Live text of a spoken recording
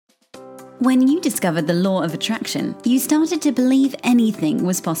When you discovered the law of attraction, you started to believe anything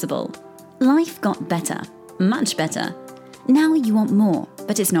was possible. Life got better, much better. Now you want more,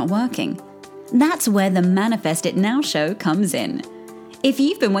 but it's not working. That's where the Manifest It Now show comes in. If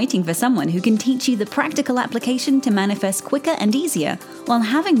you've been waiting for someone who can teach you the practical application to manifest quicker and easier while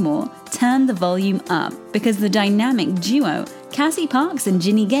having more, turn the volume up, because the dynamic duo, Cassie Parks and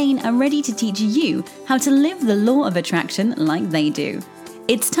Ginny Gain, are ready to teach you how to live the law of attraction like they do.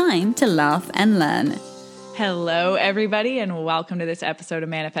 It's time to laugh and learn. Hello, everybody, and welcome to this episode of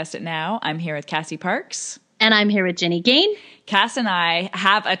Manifest It Now. I'm here with Cassie Parks. And I'm here with Ginny Gain. Cass and I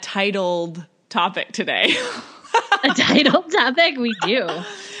have a titled topic today. A titled topic? We do.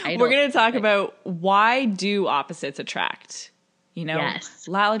 We're going to talk about why do opposites attract? You know, yes.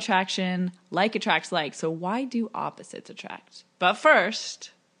 Law of attraction, like attracts like. So why do opposites attract? But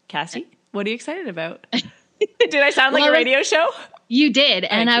first, Cassie, what are you excited about? Did I sound like a radio show? You did.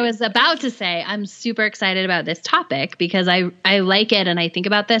 And I was about to say, I'm super excited about this topic because I like it and I think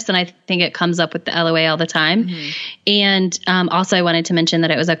about this and I think it comes up with the LOA all the time. Mm-hmm. And also I wanted to mention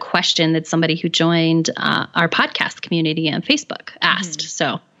that it was a question that somebody who joined our podcast community on Facebook asked. Mm-hmm.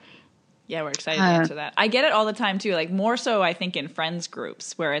 So yeah, we're excited to answer that. I get it all the time too, like more so I think in friends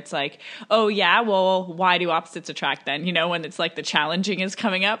groups where it's like, oh yeah, well, why do opposites attract then? You know, when it's like the challenging is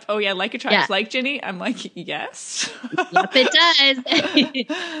coming up. Oh yeah, like attracts like, Ginny. I'm like, yes. Yep, it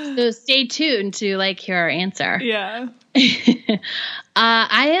does. So stay tuned to hear our answer. Yeah.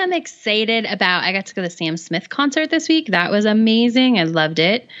 I am excited about, I got to go to the Sam Smith concert this week. That was amazing. I loved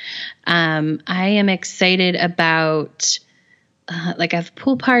it. I am excited about I have a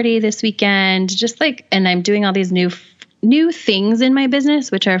pool party this weekend, and I'm doing all these new things in my business,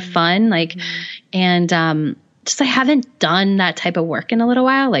 which are fun. And I haven't done that type of work in a little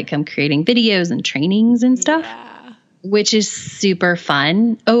while. I'm creating videos and trainings and stuff, which is super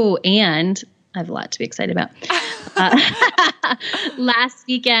fun. Oh, and I have a lot to be excited about. Last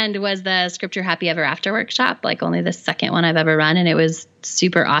weekend was the Scripture Happy Ever After workshop, only the second one I've ever run. And it was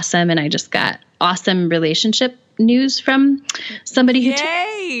super awesome. And I just got awesome relationship news from somebody who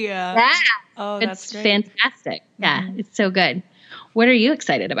yeah. Oh, it's fantastic. Yeah, it's so good. What are you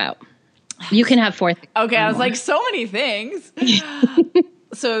excited about? You can have four things. Okay, I was like, so many things.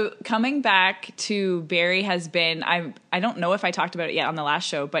 So coming back to Barry has been, I don't know if I talked about it yet on the last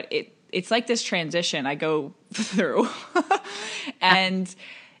show, but it's like this transition I go through. And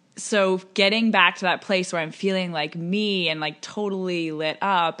so getting back to that place where I'm feeling like me and totally lit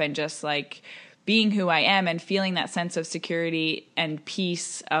up and just being who I am and feeling that sense of security and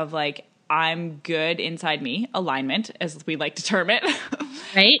peace of I'm good inside me, alignment, as we like to term it.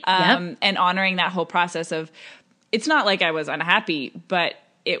 Right. Yep. And honoring that whole process of, it's not like I was unhappy, but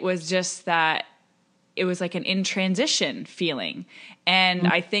it was just that it was an in transition feeling. And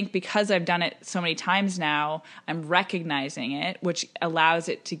I think because I've done it so many times now, I'm recognizing it, which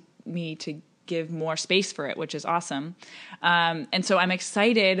allows me to give more space for it, which is awesome. And so I'm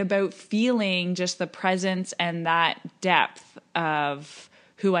excited about feeling just the presence and that depth of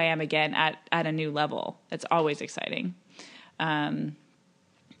who I am again at a new level. It's always exciting. I'm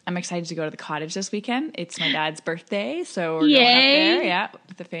excited to go to the cottage this weekend. It's my dad's birthday, so we're going up there,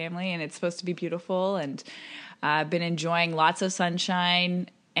 with the family, and it's supposed to be beautiful. And I've been enjoying lots of sunshine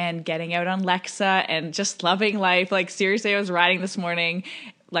and getting out on Lexa and just loving life. Seriously, I was riding this morning.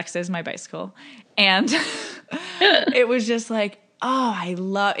 Lexa is my bicycle. And it was just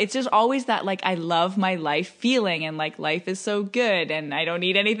it's just always that I love my life feeling and life is so good and I don't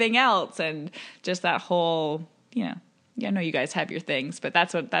need anything else. And just that whole, I know you guys have your things, but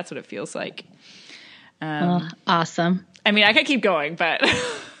that's what it feels like. Awesome. I mean, I could keep going, but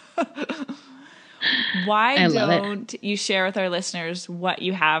why don't you share with our listeners what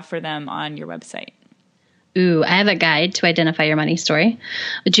you have for them on your website? Ooh, I have a guide to identify your money story,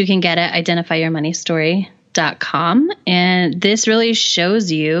 which you can get at identifyyourmoneystory.com. And this really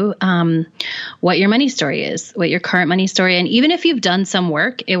shows you what your money story is, what your current money story. And even if you've done some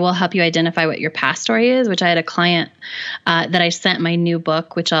work, it will help you identify what your past story is, which I had a client that I sent my new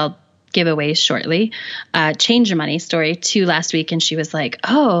book, which I'll give away shortly, Change Your Money Story, to last week. And she was like,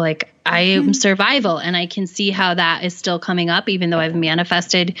 oh, I am survival. And I can see how that is still coming up, even though I've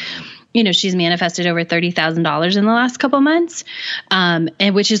manifested, she's manifested over $30,000 in the last couple of months.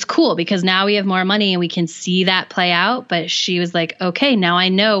 And which is cool because now we have more money and we can see that play out. But she was like, okay, now I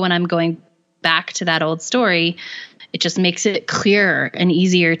know when I'm going back to that old story, it just makes it clearer and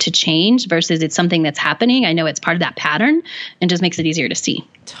easier to change versus it's something that's happening. I know it's part of that pattern and just makes it easier to see.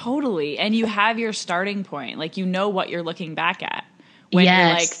 Totally. And you have your starting point. What you're looking back at when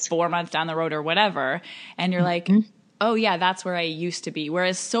you're 4 months down the road or whatever. And you're oh yeah, that's where I used to be.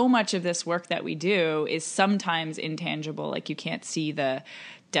 Whereas so much of this work that we do is sometimes intangible, like you can't see the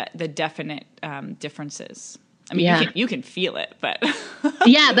definite differences. I mean, you can feel it, but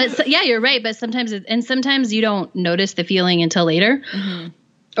yeah, you're right. But sometimes you don't notice the feeling until later,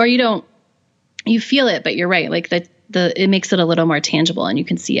 or you feel it, but you're right. Like it makes it a little more tangible and you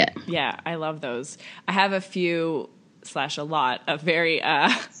can see it. Yeah, I love those. I have a few / a lot of very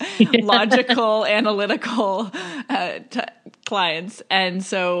logical, analytical clients. And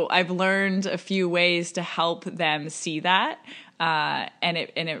so I've learned a few ways to help them see that. And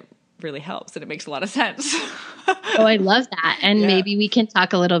it really helps and it makes a lot of sense. Oh, I love that. And maybe we can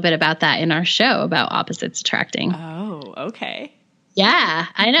talk a little bit about that in our show about opposites attracting. Oh, okay. Yeah,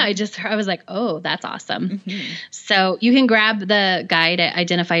 I know. I was like, oh, that's awesome. So you can grab the guide at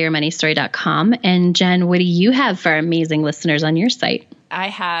identifyyourmoneystory.com. And Jen, what do you have for amazing listeners on your site? I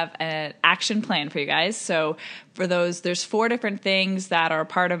have an action plan for you guys. So for those, there's 4 different things that are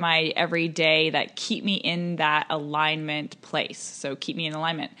part of my everyday that keep me in that alignment place. So keep me in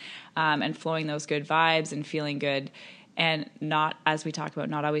alignment and flowing those good vibes and feeling good. And not, as we talked about,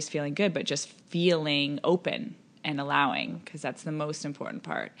 not always feeling good, but just feeling open and allowing, because that's the most important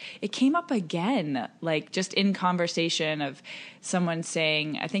part. It came up again, like just in conversation of someone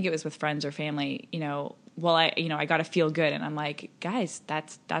saying, I think it was with friends or family, well, I got to feel good. And I'm like, guys,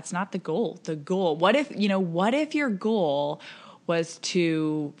 that's not the goal. The goal, what if your goal was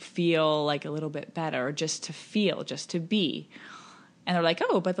to feel like a little bit better, or just to feel, just to be? And they're like,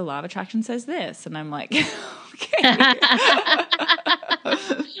 oh, but the law of attraction says this. And I'm like, okay.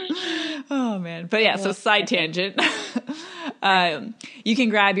 Oh, man. But yeah, so side tangent. You can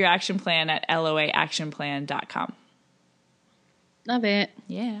grab your action plan at loaactionplan.com. Love it.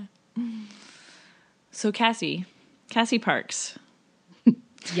 Yeah. So Cassie Parks.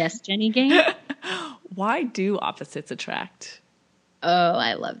 Yes, Jenny Gang. Why do opposites attract? Oh,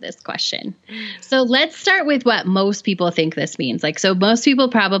 I love this question. So let's start with what most people think this means. So most people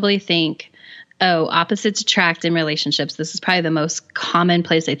probably think, oh, opposites attract in relationships. This is probably the most common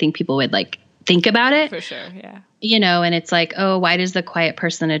place I think people would think about it. For sure, yeah. And it's like, oh, why does the quiet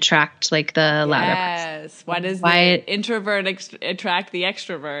person attract the louder person? Yes. Why does the introvert attract the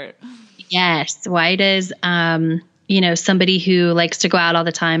extrovert? Yes. Why does somebody who likes to go out all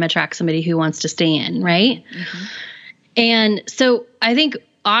the time attract somebody who wants to stay in, right? Mm-hmm. And so I think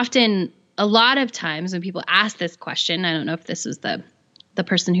often, a lot of times when people ask this question, I don't know if this was the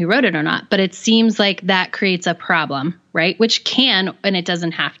person who wrote it or not, but it seems like that creates a problem, right? Which can, and it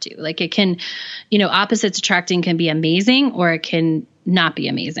doesn't have to. It can, opposites attracting can be amazing or it can not be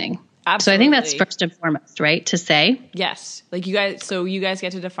amazing. Absolutely. So I think that's first and foremost, right? To say. Yes. You guys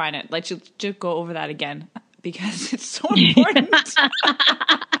get to define it. Let's just go over that again because it's so important.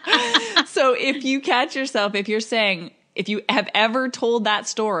 So if you catch yourself, if you have ever told that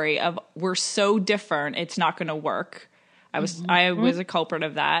story of we're so different, it's not going to work. I was a culprit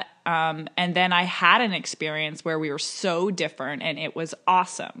of that. And then I had an experience where we were so different and it was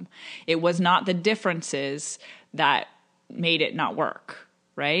awesome. It was not the differences that made it not work,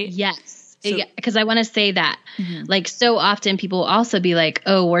 right? Yes. Because I want to say that. Mm-hmm. So often people will also be like,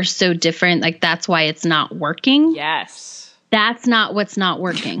 oh, we're so different. That's why it's not working. Yes. That's not what's not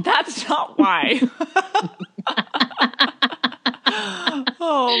working. That's not why.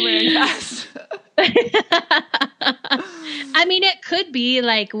 Oh, man. Yes. I mean, it could be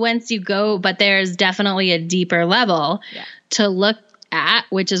once you go, but there's definitely a deeper level to look at,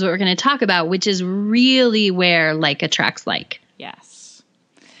 which is what we're going to talk about, which is really where like attracts like. Yes.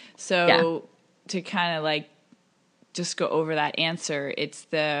 So to kind of just go over that answer,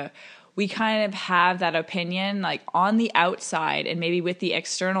 we kind of have that opinion on the outside and maybe with the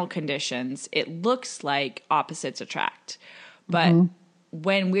external conditions, it looks like opposites attract. But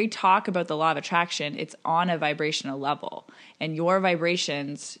when we talk about the law of attraction, it's on a vibrational level, and your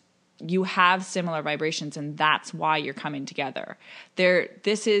vibrations, you have similar vibrations, and that's why you're coming together.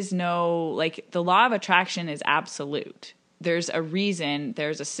 This is the law of attraction is absolute. There's a reason,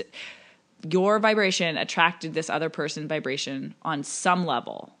 your vibration attracted this other person's vibration on some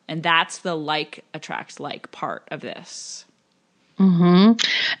level, and that's the like attracts like part of this. Mm-hmm.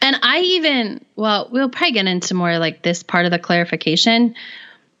 And we'll probably get into more this part of the clarification.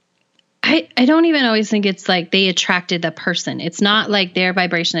 I don't even always think it's they attracted the person. It's not their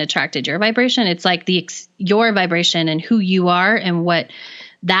vibration attracted your vibration. It's your vibration and who you are and what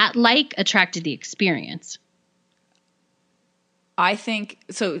that attracted the experience. I think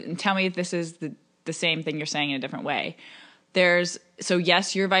so. Tell me if this is the same thing you're saying in a different way.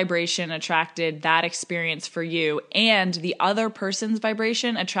 Yes, your vibration attracted that experience for you, and the other person's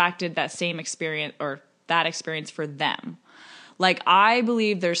vibration attracted that same experience or that experience for them. Like, I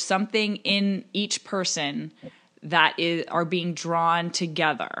believe there's something in each person that are being drawn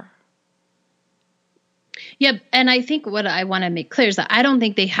together. Yep. And I think what I want to make clear is that I don't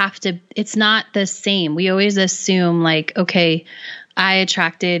think they have to, it's not the same. We always assume like, okay, I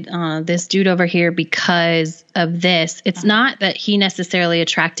attracted this dude over here because of this. It's not that he necessarily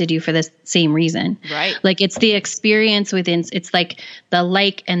attracted you for the same reason. Right. Like it's the experience within, it's like the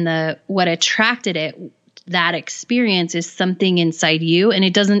like and the, what attracted it, that experience is something inside you. And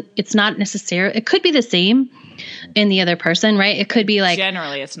it's not necessarily, it could be the same in the other person, right? It could be like.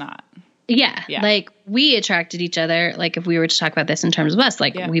 Generally, it's not. Yeah. Like we attracted each other. Like if we were to talk about this in terms of us,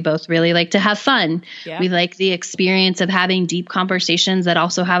 like we both really like to have fun. Yeah. We like the experience of having deep conversations that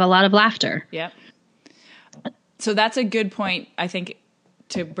also have a lot of laughter. Yep. So that's a good point, I think,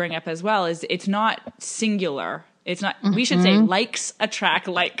 to bring up as well, is it's not singular. It's not, we should say likes attract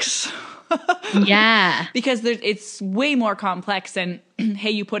likes. Yeah. Because it's way more complex than,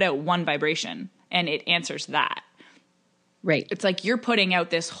 hey, you put out one vibration and it answers that. Right. It's like you're putting out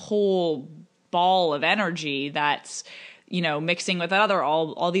this whole ball of energy that's, mixing with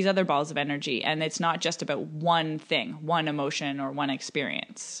all these other balls of energy. And it's not just about one thing, one emotion or one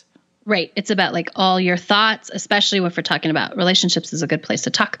experience. Right. It's about like all your thoughts, especially if we're talking about relationships is a good place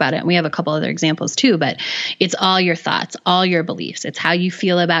to talk about it. And we have a couple other examples too, but it's all your thoughts, all your beliefs. It's how you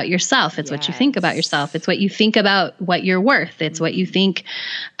feel about yourself. It's what you think about yourself. It's what you think about what you're worth. It's what you think,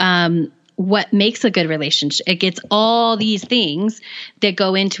 what makes a good relationship. It gets all these things that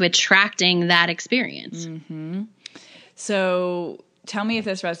go into attracting that experience. Mm-hmm. So tell me if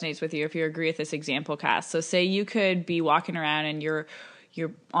this resonates with you, if you agree with this example, Cass. So say you could be walking around and you're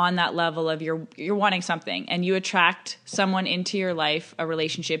on that level of you're wanting something and you attract someone into your life, a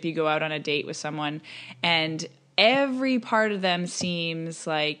relationship, you go out on a date with someone and every part of them seems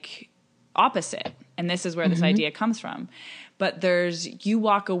like opposite. And this is where this idea comes from. But you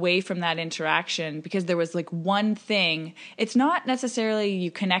walk away from that interaction because there was like one thing. It's not necessarily you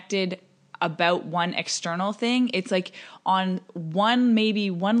connected about one external thing. It's like on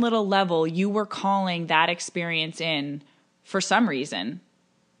maybe one little level, you were calling that experience in for some reason.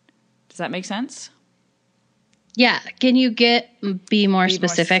 Does that make sense? Yeah. Can you be more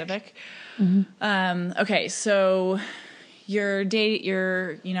specific? Mm-hmm. Okay. So you're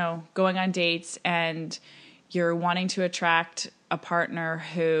going on dates and you're wanting to attract a partner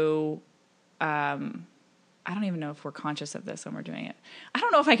who, I don't even know if we're conscious of this when we're doing it. I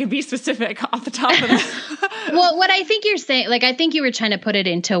don't know if I can be specific off the top of that. Well, what I think you're saying, like, I think you were trying to put it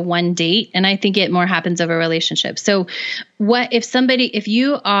into one date, and I think it more happens over relationship. So if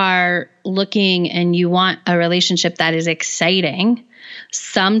you are looking and you want a relationship that is exciting,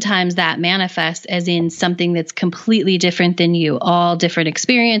 sometimes that manifests as in something that's completely different than you, all different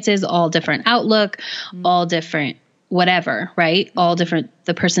experiences, all different outlook, all different whatever, right? All different.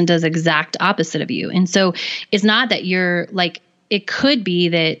 The person does exact opposite of you. And so it's not that you're like, it could be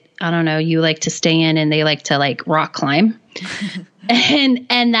that, I don't know, you like to stay in and they like to like rock climb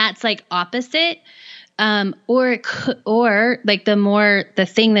and that's like opposite. Or like the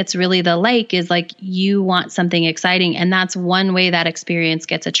thing that's really the like is like you want something exciting. And that's one way that experience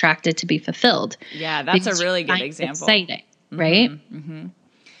gets attracted to be fulfilled. Yeah. That's a really good example. Exciting, right?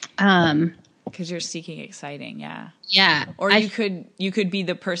 Mm-hmm. Because you're seeking exciting. Yeah. Yeah. Or you could be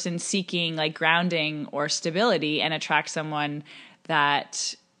the person seeking like grounding or stability and attract someone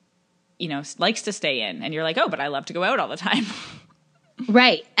that, likes to stay in. And you're like, oh, but I love to go out all the time.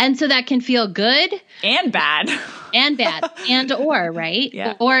 Right. And so that can feel good. And bad. Right?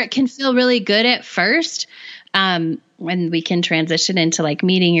 Yeah. Or it can feel really good at first. When we can transition into like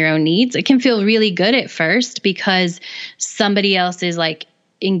meeting your own needs, it can feel really good at first because somebody else is like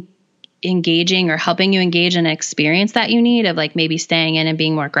engaging or helping you engage in an experience that you need of like maybe staying in and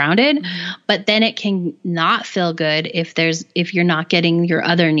being more grounded. Mm-hmm. But then it can not feel good if you're not getting your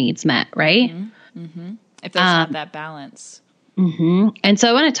other needs met. Right. Mm-hmm. Mm-hmm. If there's not that balance. Mm-hmm. And so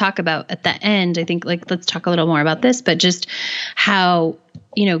I want to talk about at the end, I think like, let's talk a little more about this, but just how,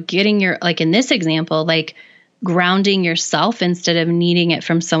 getting like in this example, like grounding yourself instead of needing it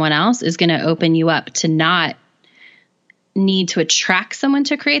from someone else is going to open you up to not need to attract someone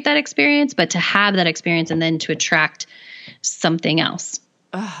to create that experience, but to have that experience and then to attract something else.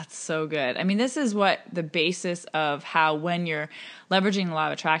 Oh, it's so good. I mean, this is what the basis of how when you're leveraging the law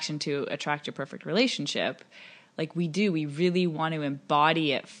of attraction to attract your perfect relationship, like we really want to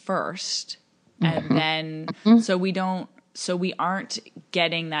embody it first. And then, so we aren't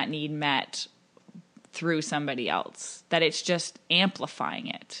getting that need met through somebody else, that it's just amplifying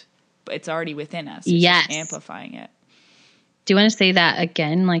it, but it's already within us. It's just amplifying it. Do you want to say that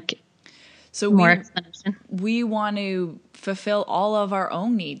again? So more explanation. We want to fulfill all of our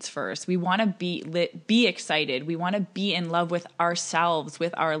own needs first. We want to be excited. We want to be in love with ourselves,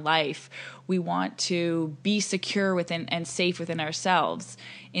 with our life. We want to be secure within and safe within ourselves,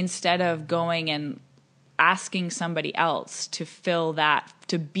 instead of going and asking somebody else to fill that,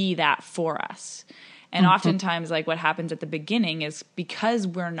 to be that for us. And oftentimes, like, what happens at the beginning is because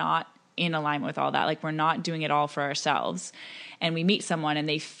we're not in alignment with all that, like, we're not doing it all for ourselves, and we meet someone and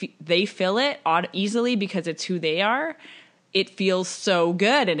they fill it easily because it's who they are. It feels so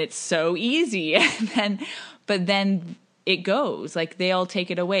good and it's so easy. But then it goes, like, they'll take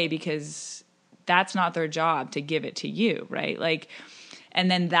it away because that's not their job to give it to you, right? Like,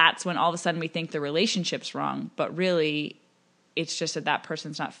 and then that's when all of a sudden we think the relationship's wrong, but really it's just that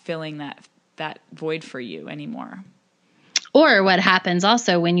person's not filling that void for you anymore. Or what happens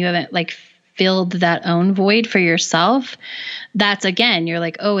also when you haven't, like, filled that own void for yourself, that's, again, you're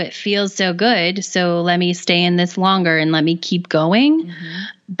like, oh, it feels so good, so let me stay in this longer and let me keep going.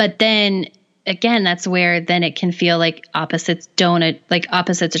 But then again, that's where then it can feel like opposites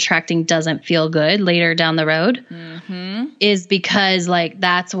attracting doesn't feel good later down the road, is because, like,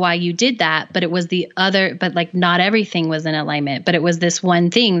 that's why you did that. But it was but like, not everything was in alignment, but it was this one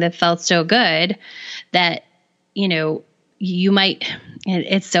thing that felt so good that, you know, you might,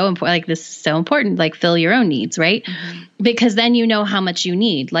 it's so important, like, this is so important, like, fill your own needs, right? Because then you know how much you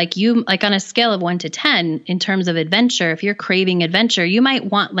need. Like, on a scale of 1 to 10, in terms of adventure, if you're craving adventure, you might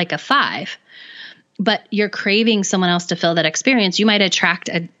want like a 5, but you're craving someone else to fill that experience. You might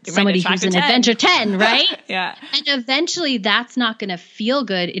attract somebody who's an adventure 10, right? Yeah. And eventually that's not going to feel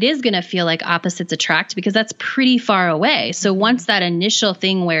good. It is going to feel like opposites attract because that's pretty far away. So once that initial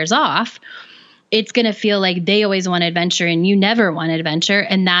thing wears off, it's going to feel like they always want adventure and you never want adventure.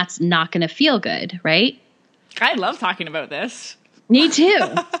 And that's not going to feel good, right? I love talking about this. Me too.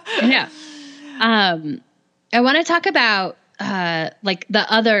 Yeah. I want to talk about like the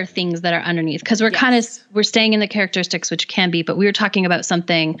other things that are underneath, because we're staying in the characteristics, which can be, but we were talking about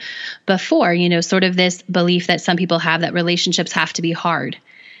something before, you know, sort of this belief that some people have that relationships have to be hard,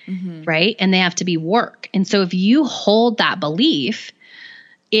 right? And they have to be work. And so if you hold that belief,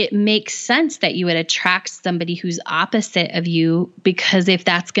 it makes sense that you would attract somebody who's opposite of you, because if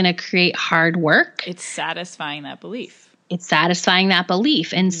that's going to create hard work, it's satisfying that belief.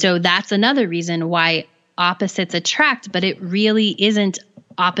 And so that's another reason why opposites attract, but it really isn't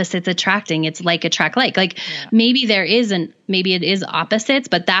opposites attracting. It's like attract like. Maybe it is opposites,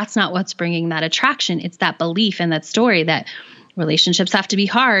 but that's not what's bringing that attraction. It's that belief and that story that relationships have to be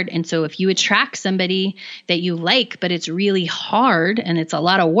hard. And so if you attract somebody that you like, but it's really hard and it's a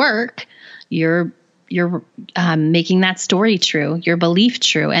lot of work, you're making that story true, your belief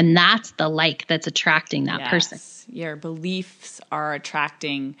true. And that's the like that's attracting that person. Your beliefs are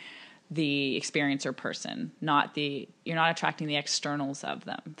attracting the experience or person, you're not attracting the externals of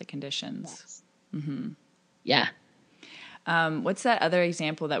them, the conditions. Yes. Yeah. What's that other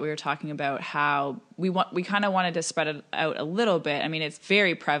example that we were talking about? How we kind of wanted to spread it out a little bit. I mean, it's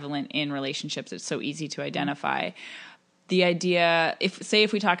very prevalent in relationships. It's so easy to identify. The idea,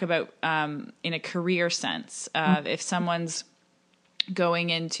 if we talk about in a career sense, if someone's going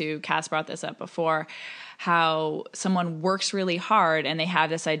into, Cass brought this up before, how someone works really hard and they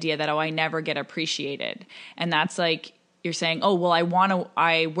have this idea that, oh, I never get appreciated. And that's like, you're saying, oh, well,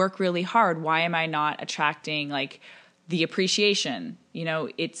 I work really hard. Why am I not attracting, like, the appreciation? You know,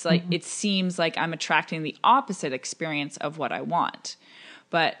 it's like, it seems like I'm attracting the opposite experience of what I want.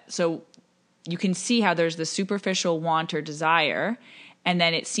 But so you can see how there's the superficial want or desire, and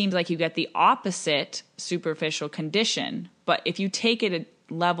then it seems like you get the opposite superficial condition. But if you take it a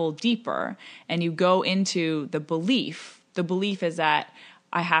level deeper and you go into the belief is that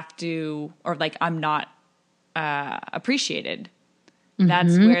I have to, or like, I'm not appreciated.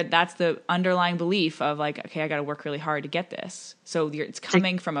 That's the underlying belief of, like, okay, I got to work really hard to get this. So it's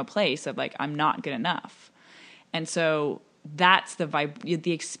coming from a place of, like, I'm not good enough. And so that's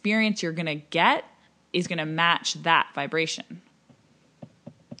the experience you're going to get is going to match that vibration.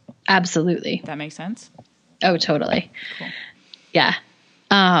 Absolutely. That makes sense? Oh, totally. Cool. Yeah.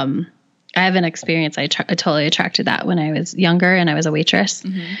 I have an experience. I totally attracted that when I was younger and I was a waitress.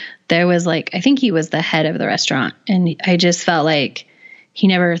 There was, like, I think he was the head of the restaurant, and I just felt like he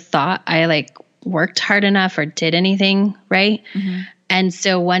never thought I, like, worked hard enough or did anything right. And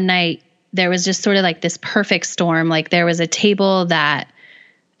so one night there was just sort of like this perfect storm. Like, there was a table that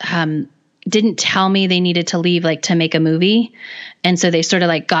didn't tell me they needed to leave, like, to make a movie. And so they sort of,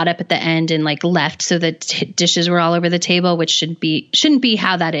 like, got up at the end and, like, left. So the dishes were all over the table, which shouldn't be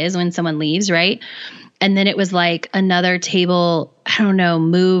how that is when someone leaves. Right. And then it was like another table, I don't know,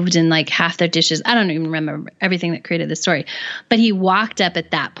 moved and like half their dishes. I don't even remember everything that created the story. But he walked up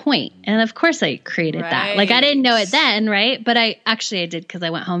at that point. And of course I created that. Like I didn't know it then, right? But I did because I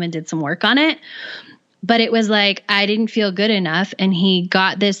went home and did some work on it. But it was like, I didn't feel good enough. And he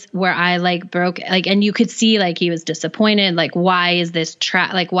got this where I like broke, like, and you could see like he was disappointed. Like, why is this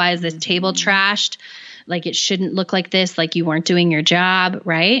why is this table trashed? Like, it shouldn't look like this. Like you weren't doing your job.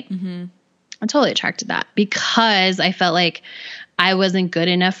 Right. Mm-hmm. I'm totally attracted to that because I felt like I wasn't good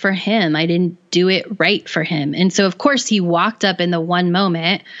enough for him. I didn't do it right for him. And so of course he walked up in the one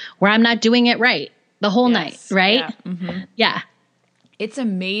moment where I'm not doing it right the whole night. Right. Yeah. Mm-hmm. Yeah. It's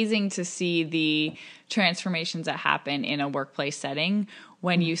amazing to see the transformations that happen in a workplace setting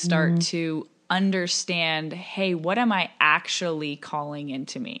when you start to understand, hey, what am I actually calling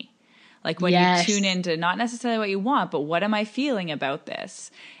into me? Like when you tune into not necessarily what you want, but what am I feeling about this?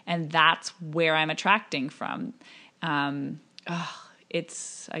 And that's where I'm attracting from. I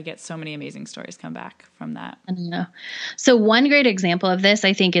get so many amazing stories come back from that. I know. So one great example of this,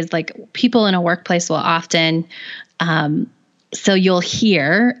 I think, is like people in a workplace will often, so you'll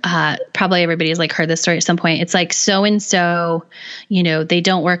hear, probably everybody's like heard this story at some point. It's like, so-and-so, they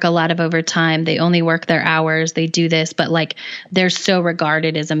don't work a lot of overtime. They only work their hours. They do this, but like they're so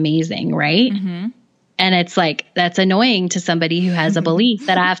regarded as amazing. Right. Mm-hmm. And it's like, that's annoying to somebody who has a belief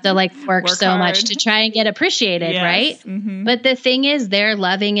that I have to like work so hard. Much to try and get appreciated. Yes. Right. Mm-hmm. But the thing is, they're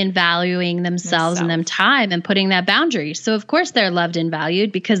loving and valuing themselves and them time and putting that boundary. So of course they're loved and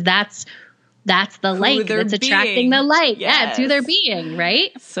valued because that's the light that's attracting the light. Yes. Yeah, it's who they're being,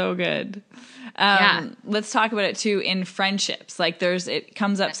 right? So good. Let's talk about it too in friendships. Like it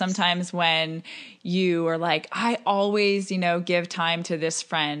comes up sometimes when you are like, I always, give time to this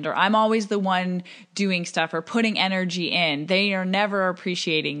friend, or I'm always the one doing stuff or putting energy in. They are never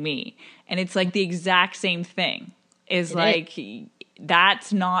appreciating me. And it's like the exact same thing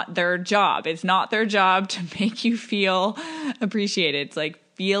that's not their job. It's not their job to make you feel appreciated. It's like,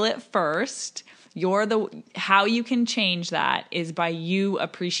 feel it first. How you can change that is by you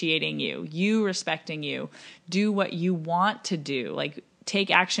appreciating you respecting you, do what you want to do. Like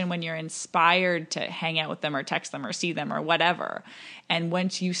take action when you're inspired to hang out with them or text them or see them or whatever. And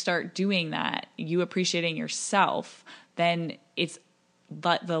once you start doing that, you appreciating yourself, then it's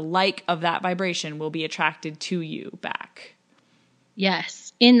the like of that vibration will be attracted to you back.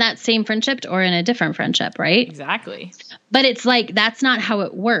 Yes. In that same friendship or in a different friendship, right? Exactly. But it's like, that's not how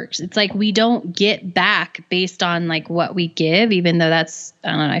it works. It's like, we don't get back based on like what we give, even though that's, I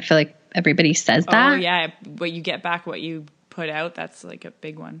don't know, I feel like everybody says that. Oh yeah. But you get back what you put out. That's like a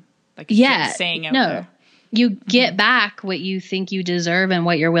big one. Like saying out there. You get back what you think you deserve and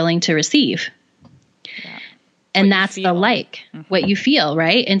what you're willing to receive. Yeah. And that's what you feel,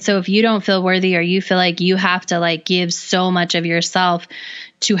 right? And so if you don't feel worthy or you feel like you have to like give so much of yourself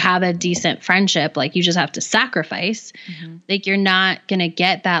to have a decent friendship, like you just have to sacrifice, like you're not going to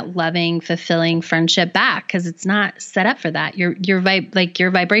get that loving, fulfilling friendship back because it's not set up for that. Your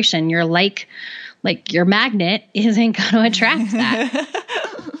vibration, your like your magnet isn't going to attract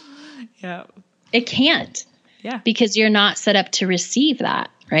that. Yeah. It can't. Yeah. Because you're not set up to receive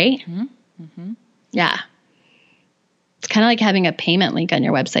that, right? Mm-hmm. Mm-hmm. Yeah. It's kind of like having a payment link on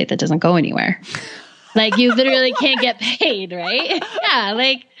your website that doesn't go anywhere. Like you literally can't get paid, right? Yeah.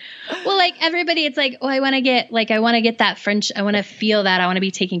 Like everybody, it's like, oh, I want to get that French. I want to feel that. I want to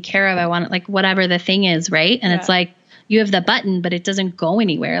be taken care of. I want like whatever the thing is. Right. And it's like, you have the button, but it doesn't go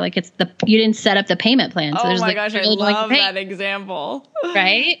anywhere. Like you didn't set up the payment plan. So my gosh. I love that example.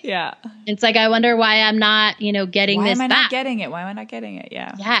 Right. Yeah. It's like, I wonder why I'm not, getting this back. Why am I not getting it? Why am I not getting it?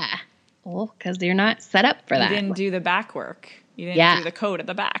 Yeah. Yeah. Well, because you're not set up for that. You didn't do the back work. You didn't do the code at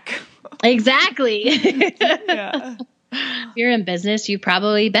the back. Exactly. Yeah. If you're in business, you've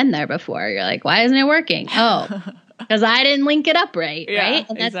probably been there before. You're like, why isn't it working? Oh, because I didn't link it up right. Right.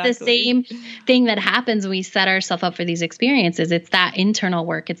 And that's the same thing that happens when we set ourselves up for these experiences. It's that internal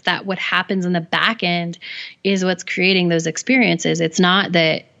work. It's that what happens in the back end is what's creating those experiences. It's not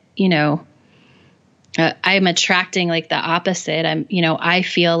that, I'm attracting like the opposite. I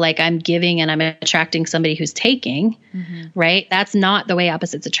feel like I'm giving and I'm attracting somebody who's taking, right? That's not the way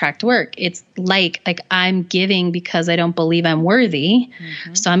opposites attract work. It's like I'm giving because I don't believe I'm worthy.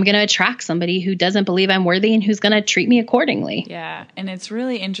 So I'm going to attract somebody who doesn't believe I'm worthy and who's going to treat me accordingly. Yeah. And it's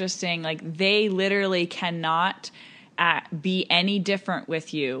really interesting. Like they literally cannot be any different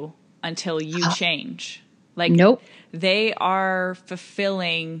with you until you change. Like nope. They are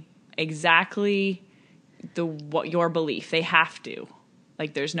fulfilling exactly your belief. They have to.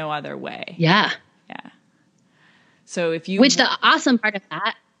 Like there's no other way. Yeah. Yeah. So if you Which the awesome part of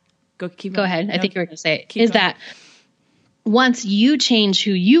that Go ahead. I think you were going to say it. Is that once you change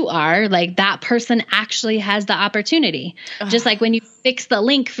who you are, like that person actually has the opportunity. Just like when you fix the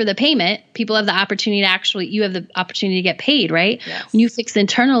link for the payment, people have the opportunity to you have the opportunity to get paid, right? Yes. When you fix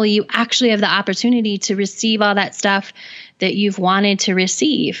internally, you actually have the opportunity to receive all that stuff that you've wanted to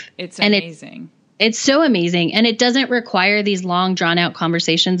receive. It's amazing. It's so amazing. And it doesn't require these long drawn out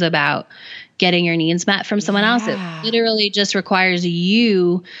conversations about getting your needs met from someone else. It literally just requires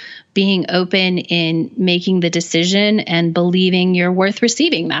you being open in making the decision and believing you're worth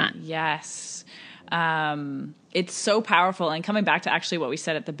receiving that. Yes. It's so powerful. And coming back to actually what we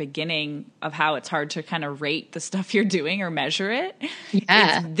said at the beginning of how it's hard to kind of rate the stuff you're doing or measure it.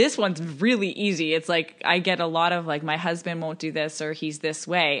 Yeah. This one's really easy. It's like, I get a lot of like, my husband won't do this or he's this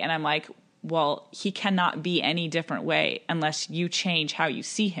way. And I'm like, well, he cannot be any different way unless you change how you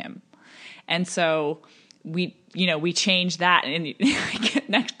see him. And so we changed that, and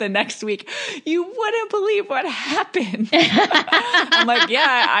the next week, you wouldn't believe what happened. I'm like,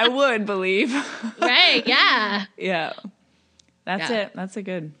 yeah, I would believe. Right. Yeah. Yeah. That's it. That's a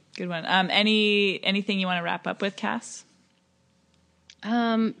good one. Anything you want to wrap up with, Cass?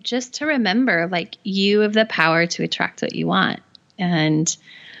 Just to remember, like, you have the power to attract what you want, and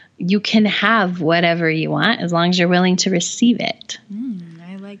you can have whatever you want as long as you're willing to receive it.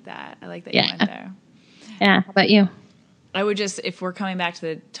 I like that. I like that you went there. Yeah. How about you? I would just, if we're coming back to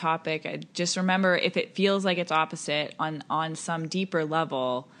the topic, I just remember if it feels like it's opposite on some deeper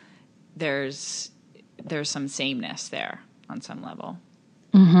level, there's some sameness there on some level.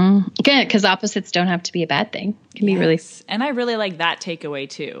 Mm-hmm. Again, because opposites don't have to be a bad thing. It can be really. And I really like that takeaway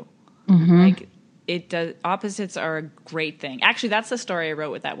too. Mm-hmm. Like it does. Opposites are a great thing. Actually, that's the story I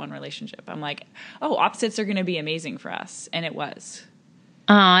wrote with that one relationship. I'm like, oh, opposites are going to be amazing for us, and it was.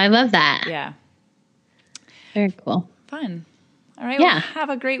 Oh, I love that. Yeah. Very cool. Fun. All right. Yeah. Well, have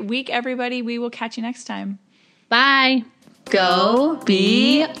a great week, everybody. We will catch you next time. Bye. Go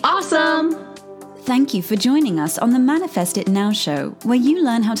be awesome. Thank you for joining us on the Manifest It Now show, where you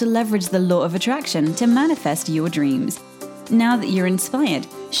learn how to leverage the law of attraction to manifest your dreams. Now that you're inspired,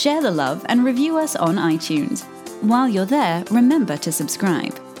 share the love and review us on iTunes. While you're there, remember to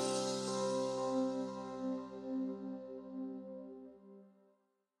subscribe.